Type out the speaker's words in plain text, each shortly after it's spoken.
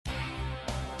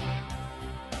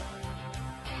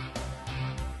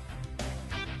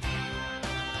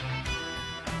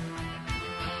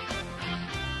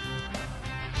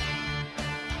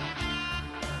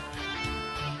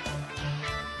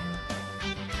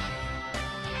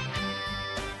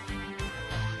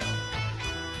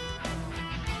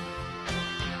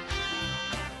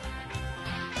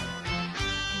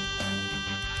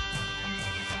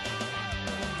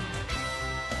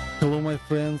Hello, my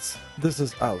friends. This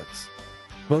is Alex.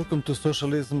 Welcome to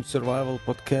Socialism Survival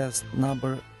Podcast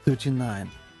number 39.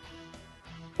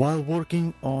 While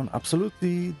working on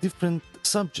absolutely different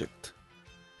subject,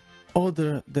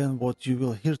 other than what you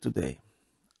will hear today,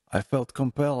 I felt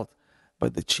compelled by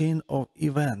the chain of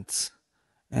events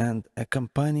and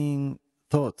accompanying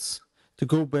thoughts to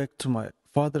go back to my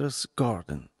father's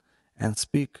garden and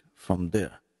speak from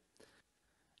there.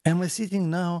 Am I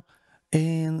sitting now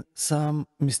in some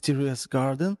mysterious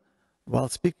garden while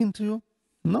speaking to you?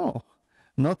 No,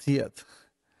 not yet.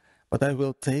 But I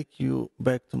will take you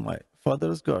back to my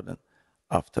father's garden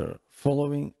after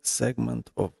following segment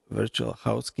of virtual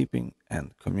housekeeping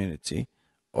and community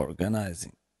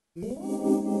organizing.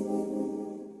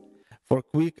 For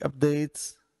quick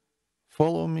updates,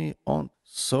 follow me on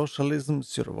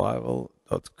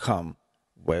socialismsurvival.com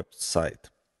website.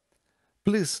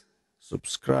 Please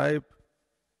subscribe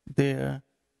there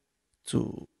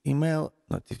to email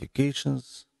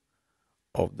notifications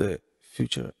of the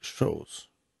future shows.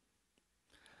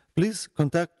 Please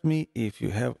contact me if you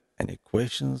have any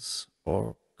questions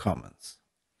or comments.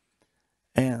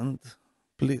 And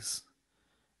please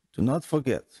do not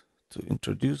forget to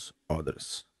introduce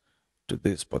others to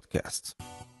this podcast.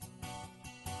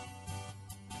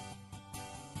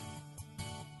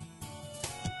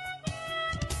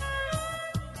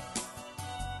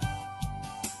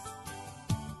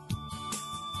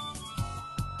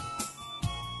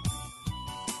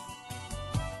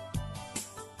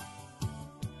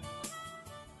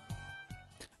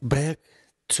 Back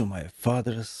to my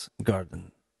father's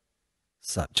garden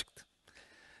subject.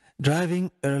 Driving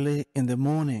early in the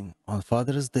morning on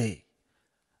Father's Day,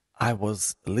 I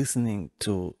was listening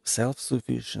to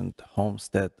Self-Sufficient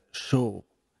Homestead show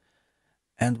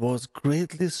and was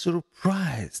greatly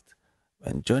surprised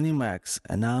when Johnny Max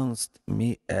announced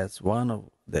me as one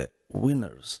of the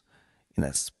winners in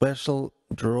a special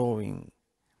drawing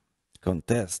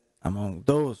contest among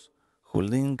those who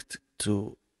linked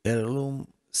to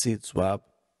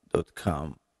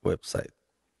heirloomseedswap.com website.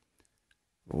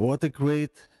 What a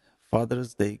great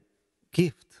Father's Day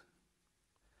gift.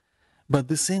 But at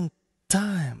the same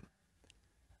time,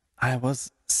 I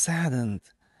was saddened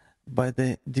by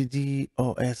the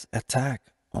DDoS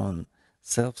attack on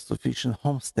Self-Sufficient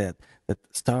Homestead that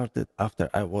started after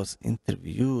I was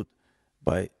interviewed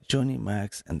by Johnny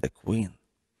Max and the Queen.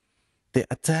 The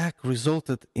attack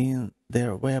resulted in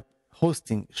their web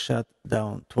hosting shut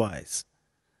down twice.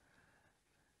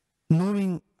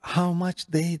 Knowing how much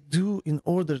they do in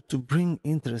order to bring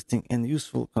interesting and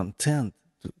useful content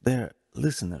to their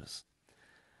listeners,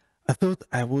 I thought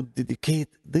I would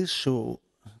dedicate this show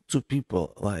to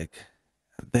people like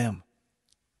them.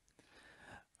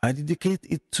 I dedicate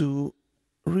it to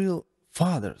real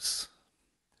fathers.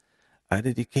 I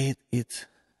dedicate it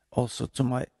also to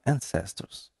my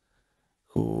ancestors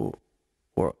who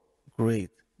were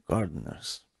great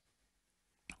gardeners.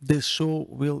 This show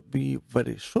will be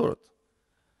very short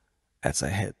as I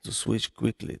had to switch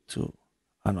quickly to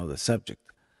another subject,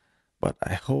 but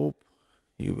I hope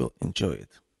you will enjoy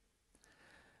it.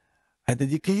 I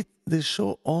dedicate this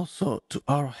show also to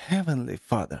our Heavenly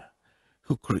Father,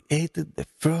 who created the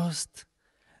first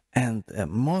and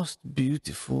most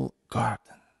beautiful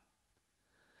garden.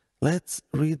 Let's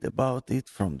read about it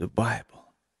from the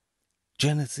Bible.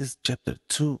 Genesis chapter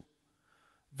 2,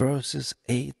 verses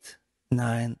 8,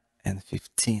 9, and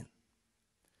 15.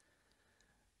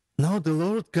 Now the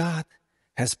Lord God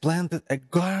has planted a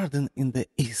garden in the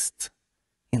east,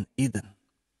 in Eden.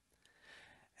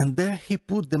 And there he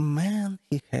put the man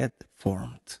he had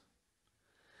formed.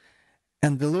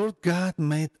 And the Lord God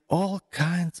made all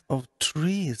kinds of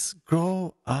trees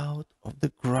grow out of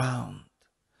the ground,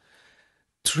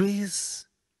 trees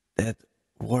that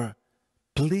were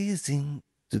pleasing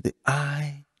to the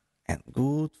eye and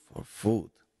good for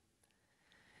food.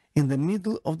 In the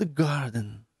middle of the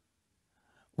garden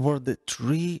were the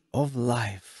tree of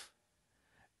life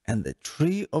and the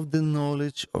tree of the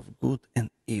knowledge of good and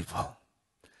evil.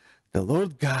 The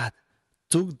Lord God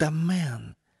took the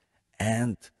man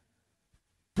and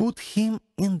put him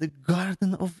in the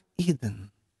Garden of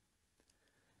Eden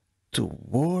to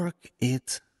work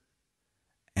it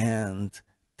and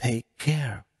take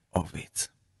care of it.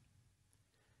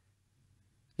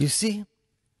 You see,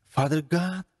 Father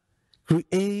God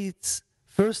creates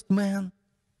first man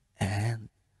and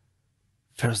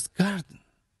first garden.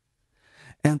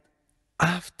 And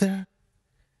after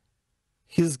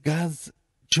his God's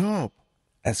job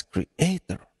as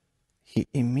creator, he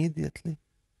immediately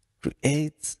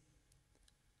creates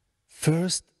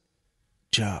first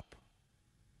job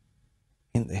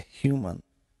in the human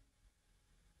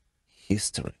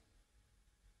history.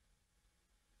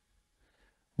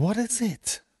 What is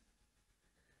it?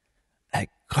 A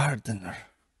gardener.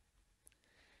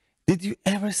 Did you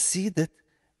ever see that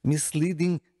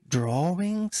misleading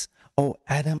drawings of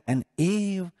Adam and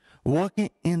Eve walking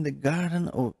in the Garden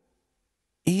of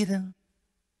Eden?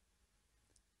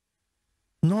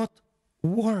 Not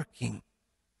working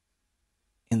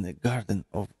in the Garden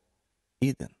of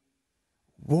Eden.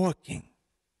 Working.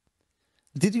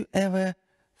 Did you ever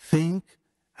think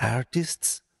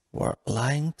artists were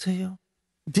lying to you?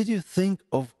 Did you think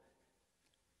of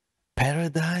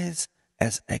paradise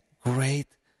as a great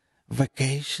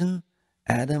vacation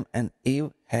Adam and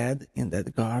Eve had in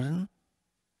that garden?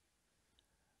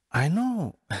 I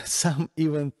know some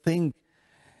even think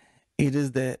it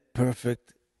is the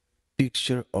perfect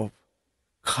picture of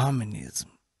communism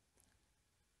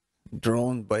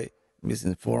drawn by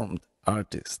misinformed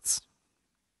artists.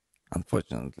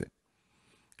 Unfortunately,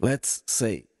 let's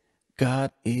say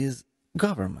God is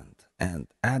government and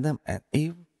Adam and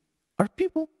Eve are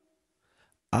people.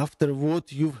 After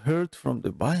what you've heard from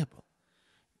the Bible,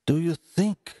 do you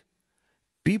think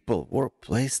people were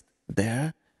placed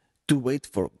there to wait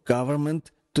for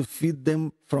government to feed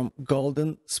them from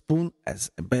golden spoon as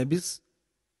babies?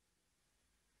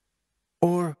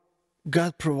 Or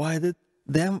God provided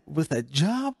them with a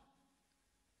job?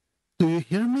 Do you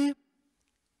hear me?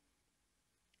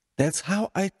 That's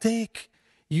how I take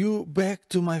you back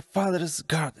to my father's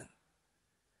garden.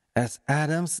 As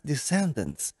Adam's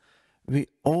descendants, we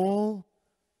all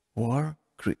were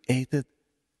created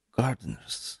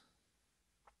gardeners.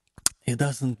 It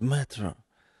doesn't matter,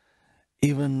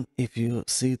 even if you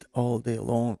sit all day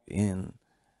long in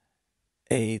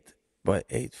 8 by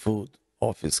 8 foot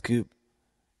office cube,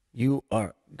 you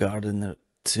are gardener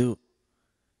too.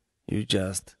 You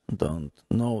just don't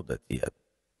know that yet.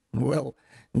 Well,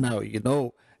 now you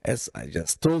know, as I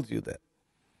just told you that.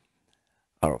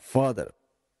 Our Father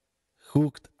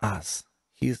hooked us,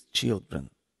 His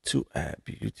children, to a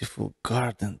beautiful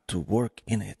garden to work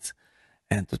in it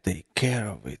and to take care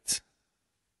of it.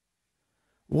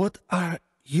 What are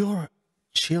your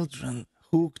children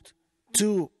hooked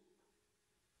to?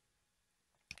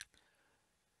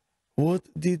 What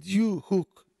did you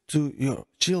hook to your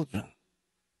children?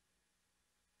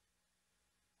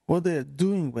 What they're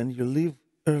doing when you leave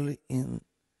early in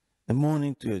the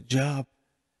morning to your job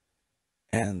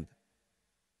and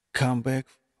come back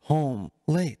home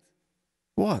late?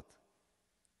 What?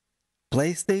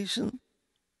 PlayStation?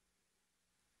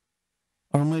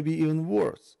 Or maybe even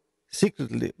worse,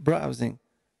 secretly browsing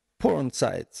porn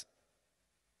sites.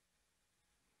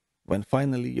 When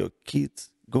finally your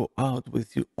kids go out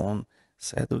with you on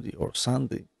Saturday or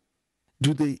Sunday,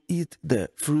 do they eat the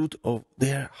fruit of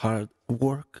their hard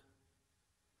work?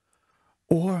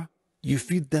 Or you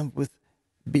feed them with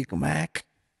Big Mac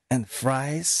and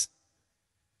fries?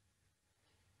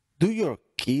 Do your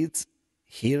kids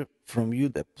hear from you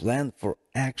the plan for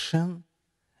action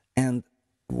and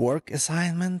work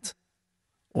assignment,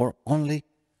 or only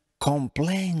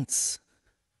complaints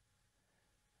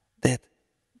that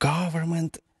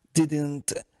government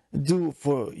didn't do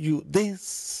for you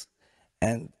this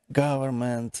and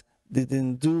government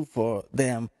didn't do for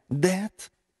them that?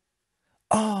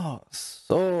 Oh,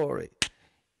 sorry.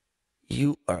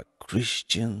 You are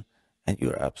Christian and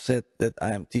you're upset that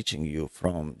I am teaching you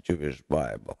from Jewish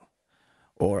Bible,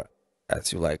 or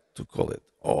as you like to call it,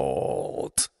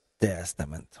 Old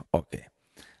Testament. Okay.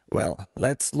 Well,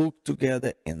 let's look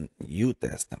together in New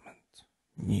Testament.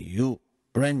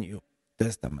 Brand new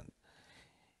Testament.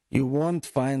 You won't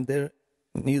find there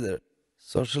neither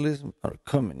socialism or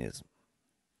communism.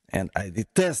 And I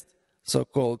detest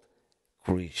so-called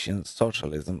Christian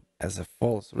socialism as a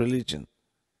false religion.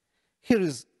 Here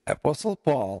is Apostle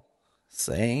Paul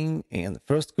saying in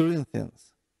 1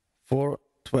 Corinthians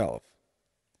 4:12,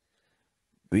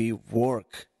 we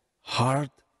work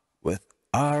hard with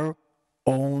our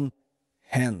own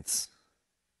hands.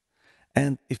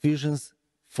 And Ephesians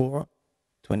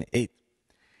 4:28,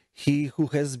 he who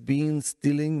has been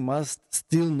stealing must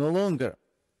steal no longer,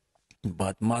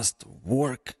 but must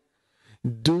work,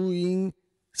 doing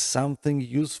something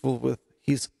useful with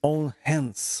his own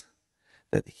hands,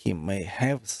 that he may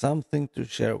have something to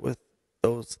share with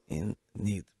those in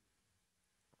need.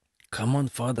 Come on,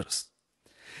 fathers.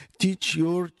 Teach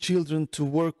your children to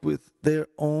work with their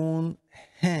own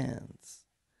hands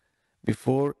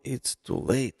before it's too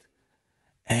late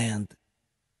and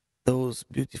those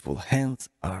beautiful hands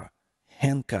are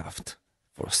handcuffed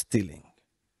for stealing.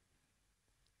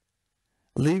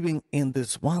 Living in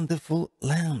this wonderful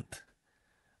land,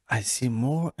 I see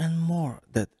more and more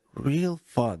that real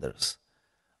fathers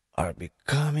are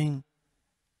becoming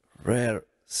rare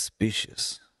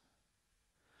species.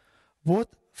 what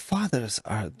fathers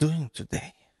are doing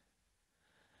today.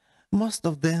 Most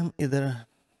of them either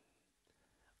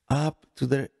up to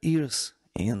their ears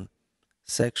in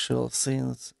sexual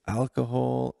sins,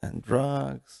 alcohol, and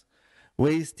drugs,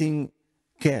 wasting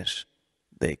cash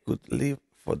they could leave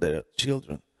for their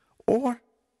children, or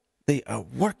they are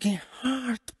working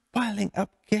hard, piling up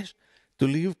cash to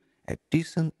leave a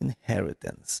decent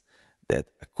inheritance that,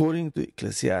 according to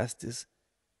Ecclesiastes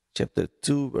chapter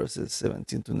 2, verses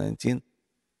 17 to 19,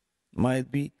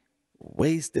 might be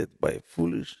wasted by a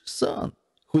foolish son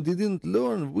who didn't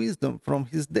learn wisdom from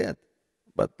his dad,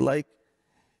 but like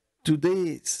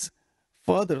today's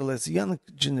fatherless young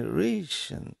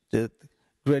generation that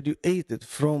graduated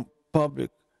from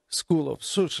public school of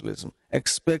socialism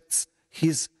expects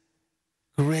his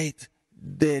great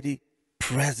daddy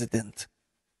president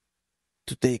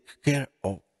to take care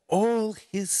of all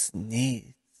his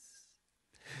needs,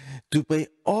 to pay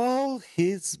all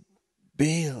his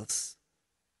bills,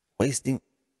 wasting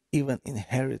even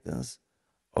inheritance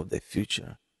of the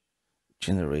future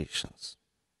generations.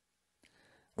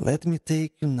 Let me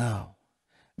take you now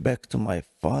back to my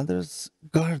father's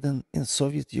garden in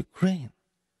Soviet Ukraine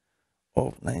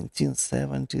of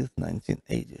 1970s,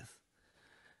 1980s.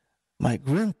 My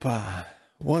grandpa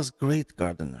was a great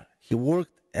gardener. He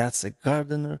worked as a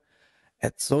gardener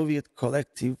at Soviet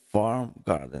Collective Farm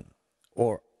Garden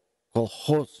or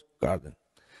Kolkhoz Garden.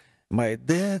 My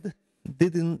dad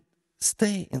didn't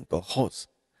stay in Kolkhoz.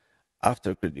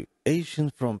 After graduation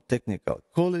from technical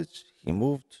college, he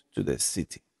moved to the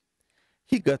city.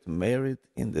 He got married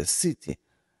in the city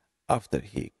after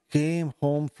he came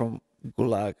home from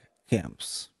Gulag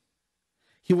camps.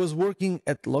 He was working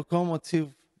at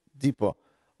locomotive depot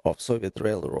of Soviet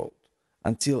Railroad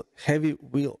until heavy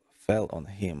wheel fell on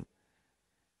him,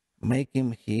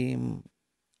 making him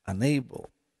unable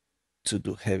to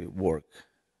do heavy work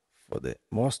for the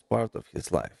most part of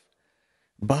his life.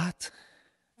 But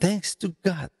thanks to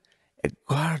God, a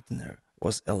gardener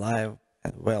was alive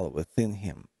and well within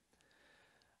him.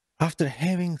 After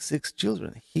having 6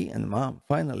 children, he and mom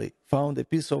finally found a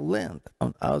piece of land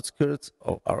on outskirts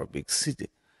of our big city,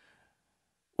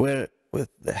 where, with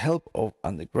the help of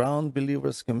underground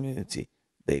believers community,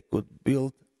 they could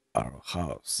build our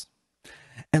house.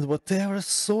 And whatever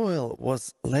soil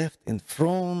was left in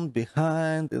front,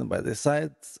 behind, and by the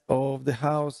sides of the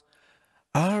house,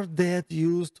 our dad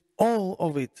used all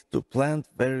of it to plant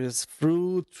various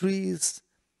fruit trees,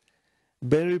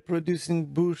 berry-producing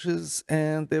bushes,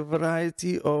 and a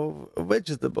variety of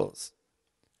vegetables.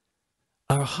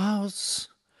 Our house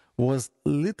was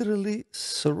literally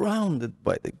surrounded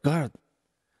by the garden.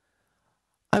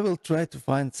 I will try to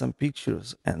find some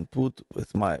pictures and put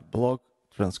with my blog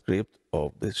transcript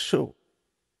of this show.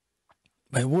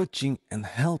 By watching and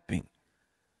helping,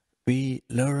 we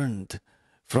learned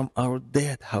from our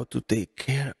dad how to take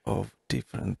care of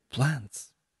different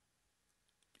plants.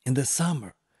 In the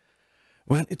summer,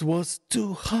 when it was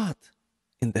too hot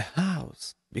in the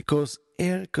house because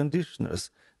air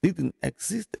conditioners didn't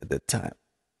exist at the time,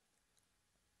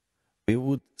 we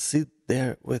would sit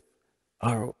there with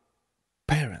our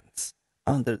parents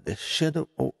under the shadow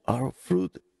of our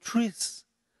fruit trees.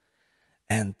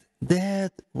 And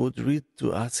Dad would read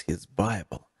to us his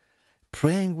Bible,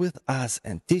 praying with us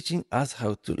and teaching us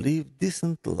how to live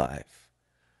decent life,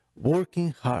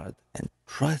 working hard and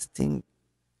trusting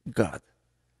God,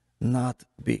 not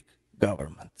big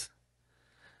government.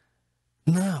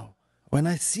 Now, when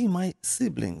I see my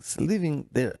siblings living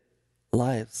their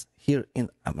lives here in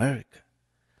America,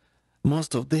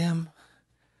 most of them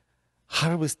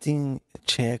harvesting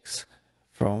checks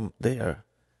from their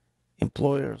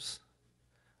employers,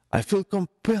 I feel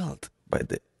compelled by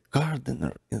the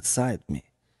gardener inside me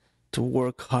to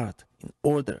work hard in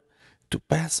order to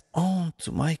pass on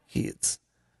to my kids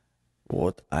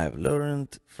what I've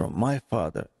learned from my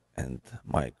father and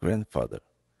my grandfather.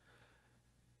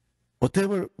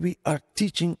 Whatever we are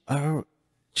teaching our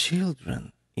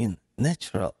children in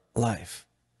natural life,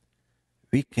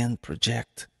 we can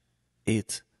project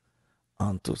it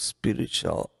onto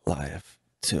spiritual life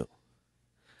too.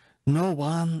 No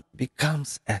one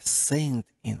becomes a saint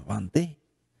in one day.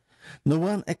 No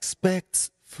one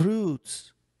expects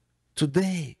fruits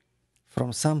today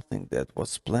from something that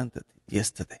was planted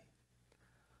yesterday.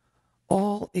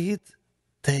 All it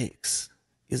takes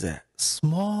is a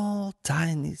small,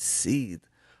 tiny seed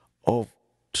of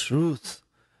truth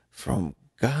from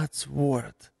God's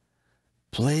word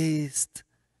placed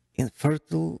in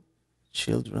fertile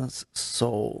children's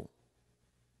soul,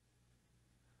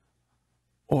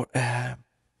 or a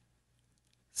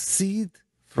seed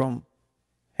from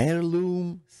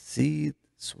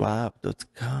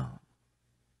heirloomseedswap.com.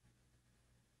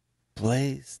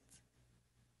 placed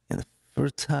in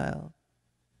fertile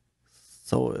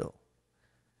soil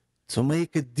to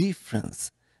make a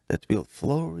difference that will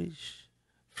flourish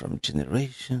from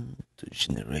generation to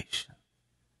generation.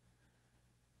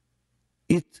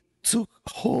 It took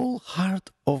whole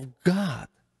heart of God,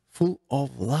 full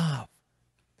of love,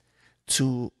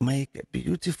 to make a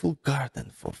beautiful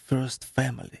garden for first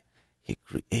family he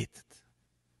created.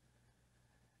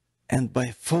 And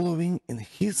by following in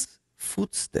his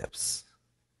footsteps,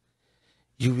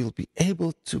 you will be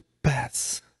able to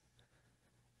pass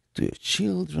to your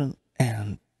children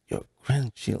and your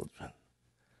grandchildren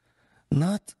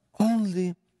not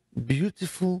only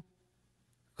beautiful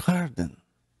garden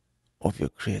of your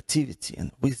creativity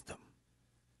and wisdom,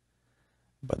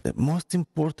 but the most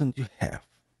important you have,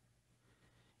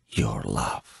 your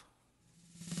love.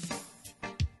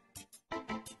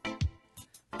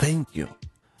 Thank you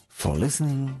for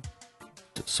listening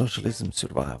to Socialism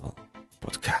Survival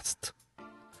podcast.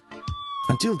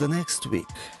 Until the next week,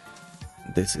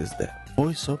 this is the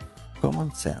voice of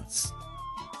common sense,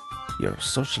 your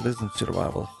Socialism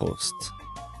Survival host,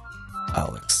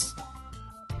 Alex.